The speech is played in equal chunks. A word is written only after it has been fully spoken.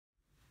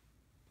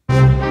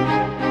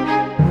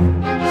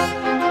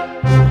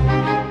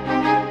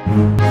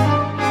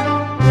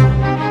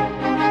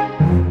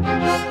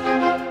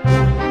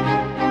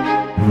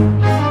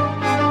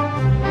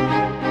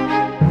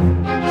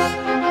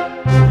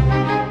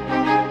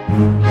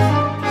Happy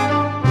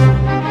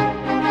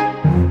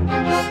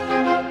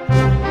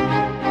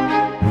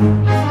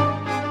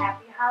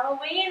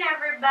Halloween,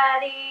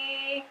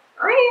 everybody!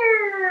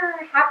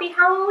 Happy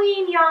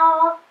Halloween,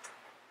 y'all!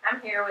 I'm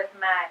here with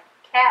my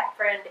cat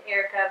friend,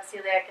 Erica of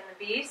Celiac and the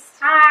Beast.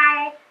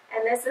 Hi!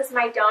 And this is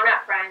my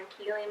donut friend,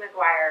 Keely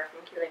McGuire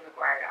from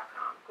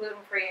KeelyMcGuire.com.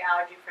 Gluten-free,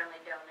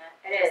 allergy-friendly donut.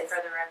 It is.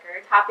 For the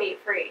record. Top 8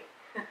 free.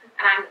 And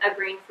I'm a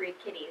green-free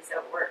kitty, so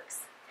it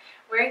works.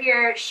 We're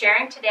here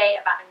sharing today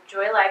about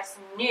Enjoy Life's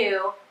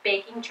new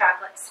baking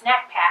chocolate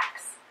snack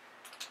packs.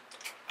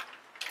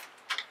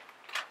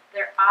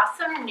 They're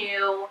awesome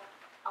new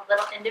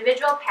little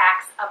individual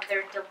packs of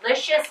their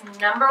delicious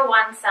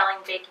 #1 selling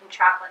baking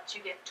chocolates.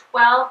 You get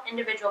 12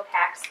 individual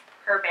packs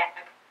per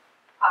bag.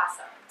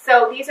 Awesome.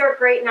 So these are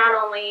great not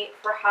only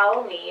for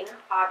Halloween,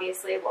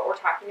 obviously what we're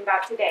talking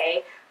about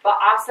today, but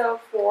also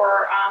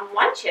for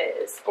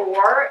lunches,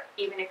 or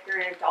even if you're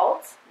an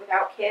adult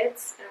without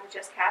kids and with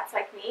just cats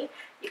like me,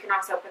 you can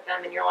also put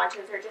them in your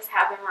lunches or just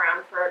have them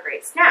around for a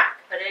great snack.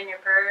 Put it in your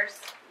purse.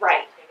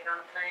 Right. Take it on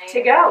a plane.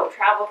 To go,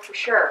 travel for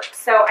sure.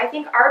 So I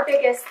think our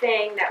biggest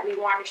thing that we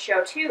want to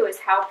show too is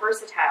how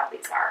versatile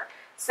these are.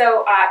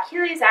 So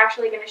Keely's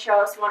actually going to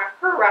show us one of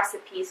her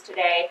recipes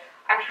today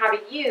on how to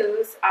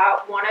use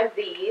one of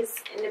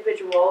these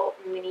individual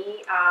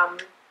mini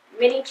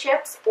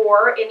chips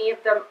or any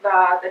of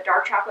the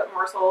dark chocolate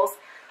morsels,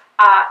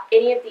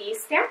 any of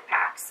these snack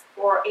packs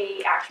for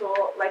an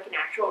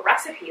actual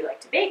recipe like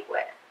to bake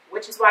with,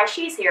 which is why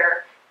she's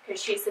here,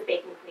 because she's the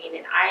baking queen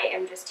and I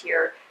am just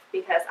here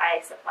because I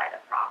supply the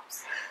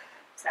props.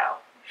 So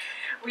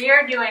we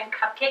are doing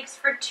cupcakes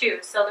for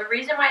 2. So the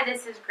reason why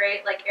this is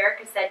great, like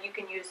Erica said, you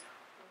can use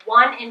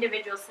one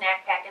individual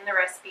snack pack in the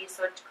recipe,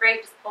 so it's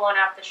great just pulling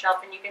off the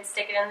shelf and you can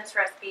stick it in this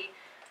recipe.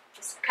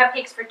 Just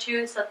cupcakes for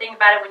 2, so think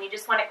about it when you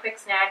just want a quick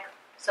snack,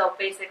 so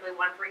basically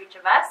one for each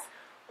of us.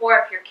 Or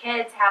if your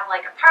kids have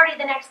like a party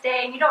the next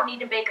day and you don't need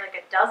to bake like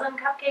a dozen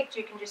cupcakes,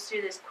 you can just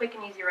do this quick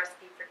and easy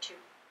recipe for 2.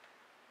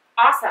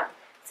 Awesome.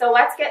 So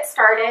let's get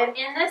started.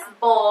 In this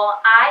bowl,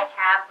 I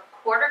have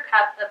a 1/4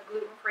 cup of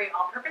gluten-free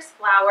all-purpose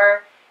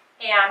flour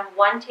and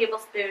 1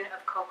 tablespoon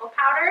of cocoa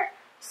powder.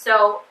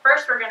 So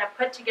first we're going to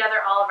put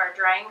together all of our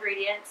dry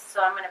ingredients.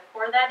 So I'm going to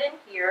pour that in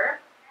here.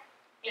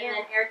 And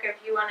then Erica,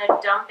 if you want to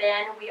dump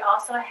in, we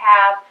also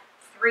have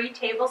 3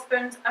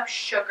 tablespoons of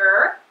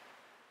sugar.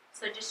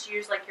 So just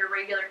use like your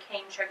regular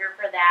cane sugar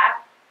for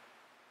that.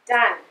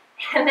 Done.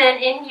 And then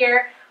in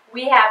here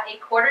we have a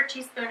 1/4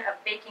 teaspoon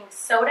of baking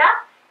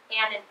soda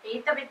and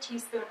 1/8 of a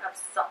teaspoon of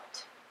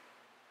salt.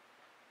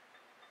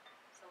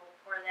 So we'll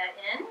pour that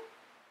in.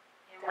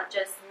 And we'll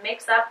just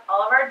mix up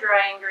all of our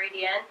dry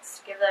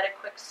ingredients, give that a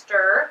quick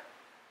stir,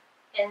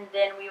 and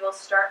then we will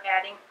start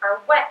adding our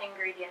wet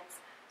ingredients.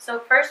 So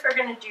first we're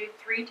going to do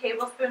 3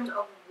 tablespoons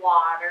of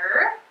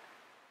water.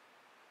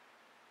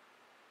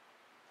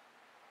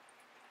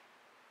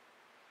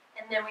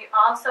 And then we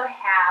also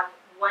have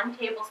 1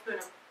 tablespoon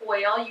of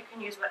oil. You can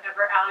use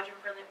whatever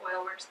allergen-friendly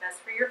oil works best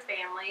for your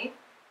family.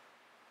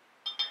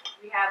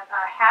 We have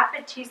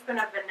 1/2 teaspoon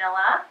of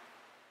vanilla.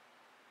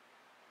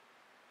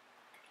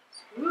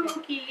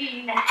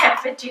 Spooky. And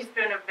 1/2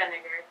 teaspoon of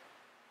vinegar.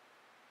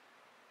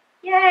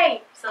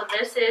 Yay! So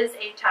this is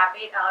a top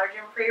 8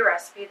 allergen-free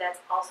recipe.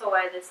 That's also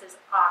why this is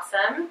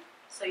awesome.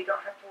 So you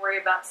don't have to worry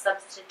about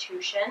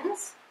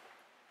substitutions.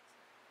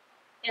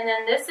 And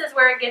then this is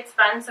where it gets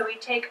fun. So we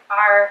take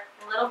our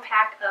little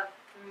pack of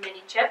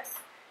mini chips.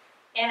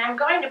 And I'm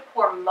going to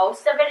pour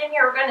most of it in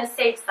here. We're going to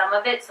save some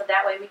of it so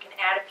that way we can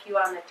add a few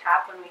on the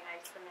top when we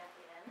ice them at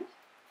the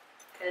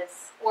end.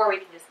 Or we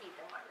can just eat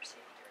them while we're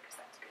sitting here, because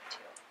that's good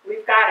too.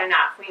 We've got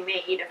enough. We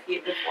may eat a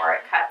few before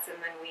it cuts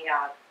and then we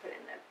put it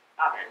in the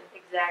oven.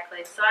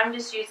 Exactly. So I'm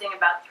just using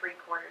about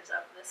 3/4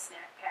 of the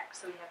snack pack,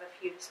 so we have a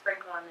few to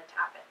sprinkle on the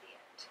top at the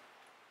end.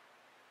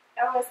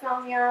 Oh, it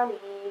smells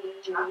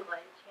yummy.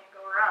 Chocolate, you can't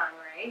go wrong,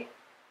 right?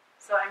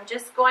 So I'm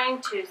just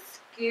going to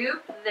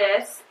scoop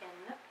this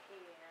in the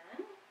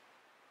pan.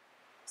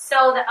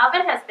 So the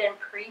oven has been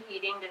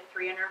preheating to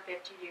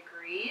 350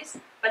 degrees,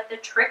 but the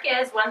trick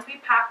is once we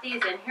pop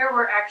these in here,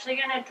 we're actually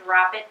going to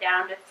drop it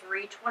down to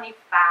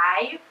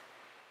 325,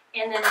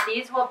 and then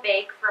these will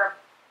bake for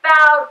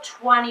about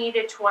 20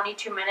 to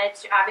 22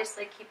 minutes.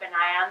 Obviously keep an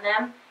eye on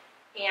them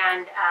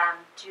and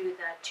do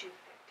the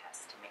toothpick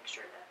test to make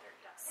sure that they're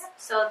done. Yep.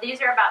 So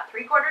these are about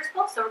 3/4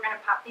 full, so we're going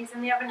to pop these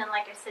in the oven and,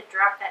 like I said,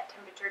 drop that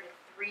temperature to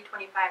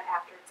 325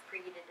 after it's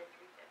preheated to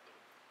 350.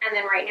 And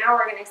then right now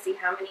we're going to see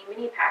how many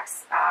mini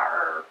packs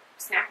or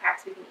snack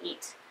packs we can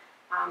eat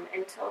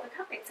until the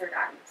cupcakes are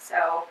done.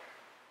 So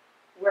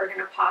we're going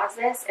to pause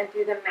this, and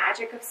through the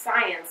magic of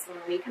science,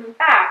 when we come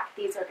back,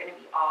 these are going to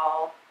be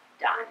all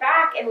done. We're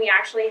back, and we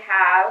actually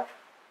have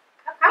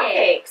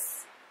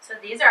cupcakes. So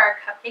these are our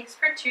cupcakes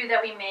for 2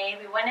 that we made.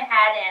 We went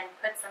ahead and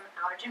put some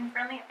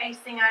allergen-friendly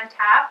icing on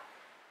top.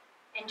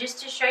 And just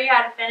to show you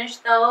how to finish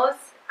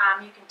those,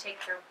 you can take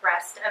the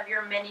rest of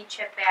your mini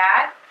chip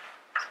bag.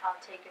 So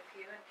I'll take a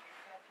few, and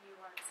if you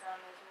want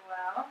some as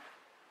well.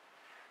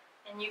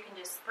 And you can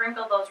just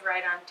sprinkle those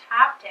right on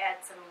top to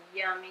add some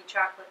yummy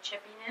chocolate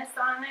chippiness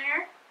on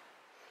there.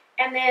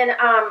 And then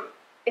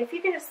if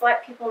you can just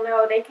let people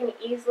know, they can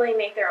easily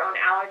make their own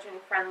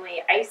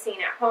allergen-friendly icing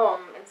at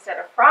home instead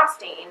of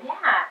frosting.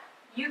 Yeah,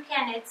 you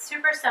can. It's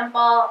super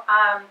simple,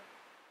 and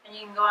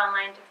you can go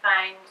online to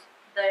find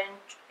the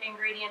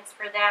ingredients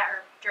for that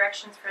or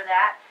directions for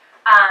that.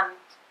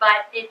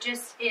 But it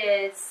just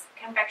is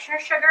confectioner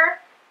sugar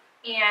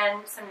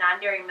and some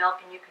non-dairy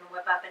milk, and you can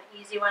whip up an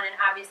easy one. And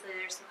obviously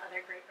there's some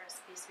other great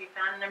recipes we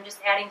found, and I'm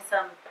just adding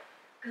some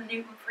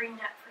gluten-free,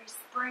 nut-free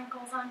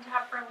sprinkles on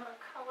top for a little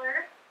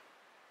color.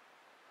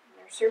 And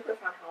they're super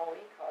fun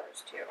Halloween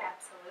colors too.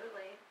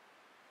 Absolutely.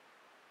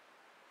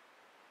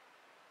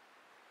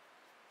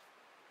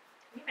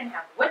 We even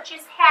have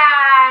witches'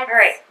 hats. All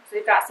right, so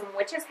we've got some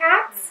witches'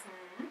 hats,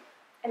 Mm-hmm.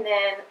 and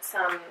then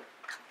some,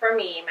 for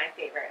me, my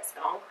favorite,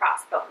 skull and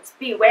crossbones.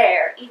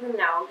 Beware, even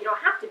though you don't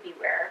have to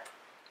beware,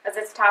 because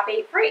it's top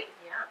 8 free.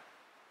 Yeah.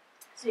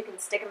 So you can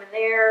stick them in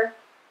there.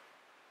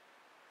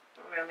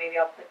 I don't know, maybe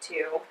I'll put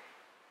 2.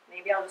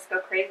 Maybe I'll just go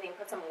crazy and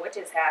put some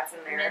witches' hats in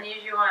As there. many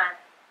as you want.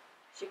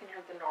 She can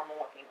have the normal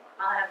looking one.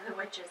 I'll have the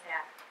witch's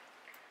hat.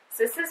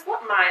 So this is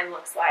what mine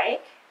looks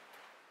like.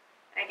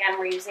 Again,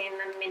 we're using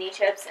the mini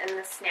chips and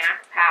the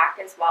snack pack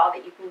as well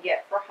that you can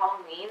get for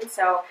Halloween.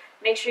 So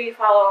make sure you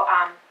follow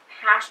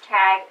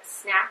hashtag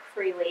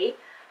snackfreely.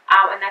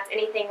 And that's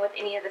anything with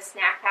any of the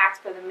snack packs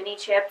for the mini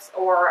chips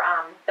or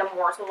the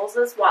morsels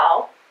as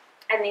well.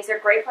 And these are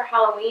great for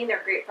Halloween.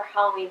 They're great for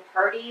Halloween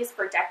parties,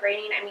 for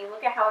decorating. I mean,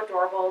 look at how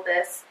adorable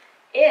this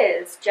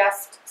is.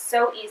 Just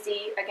so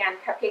easy. Again,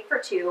 cupcake for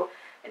 2.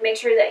 And make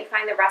sure that you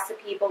find the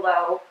recipe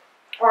below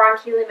or on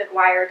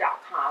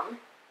KeelyMcGuire.com.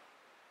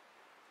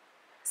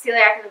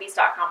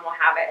 CeliacandTheBeast.com will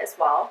have it as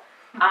well.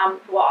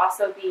 We'll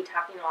also be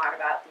talking a lot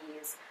about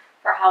these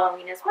for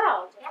Halloween as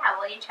well. Yeah,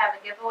 we'll each have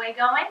a giveaway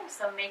going,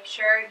 so make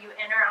sure you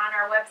enter on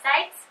our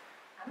websites.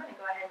 I'm going to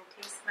go ahead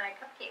and taste my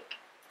cupcake.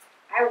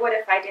 I would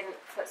if I didn't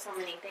put so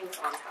many things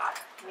on top.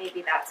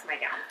 Maybe that's my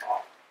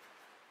downfall.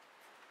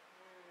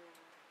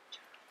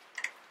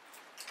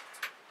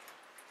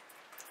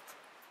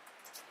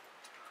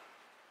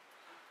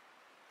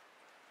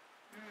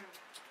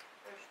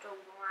 They're still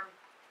warm.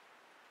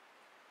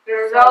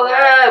 They're so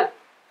good.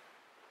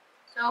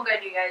 So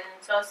good, you guys,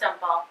 and so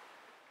simple.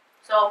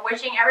 So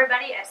wishing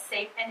everybody a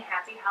safe and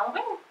happy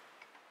Halloween.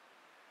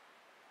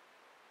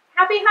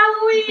 Happy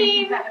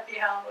Halloween! Happy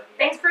Halloween.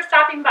 Thanks for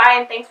stopping by,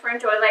 and thanks for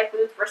Enjoy Life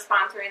Foods for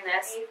sponsoring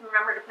this.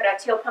 Remember to put a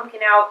teal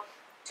pumpkin out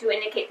to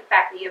indicate the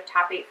fact that you have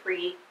top 8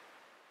 free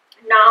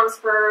noms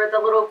for the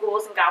little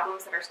ghouls and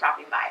goblins that are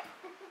stopping by.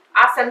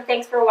 Awesome.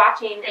 Thanks for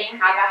watching, and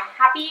have a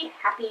happy,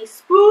 happy,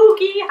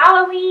 spooky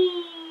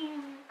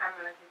Halloween. I'm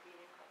going to keep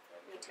eating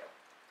cupcake. Me too.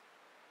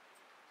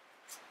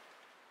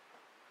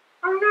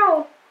 Oh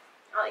no.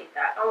 I'll eat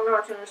that. Oh no,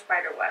 it's in the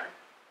spider web.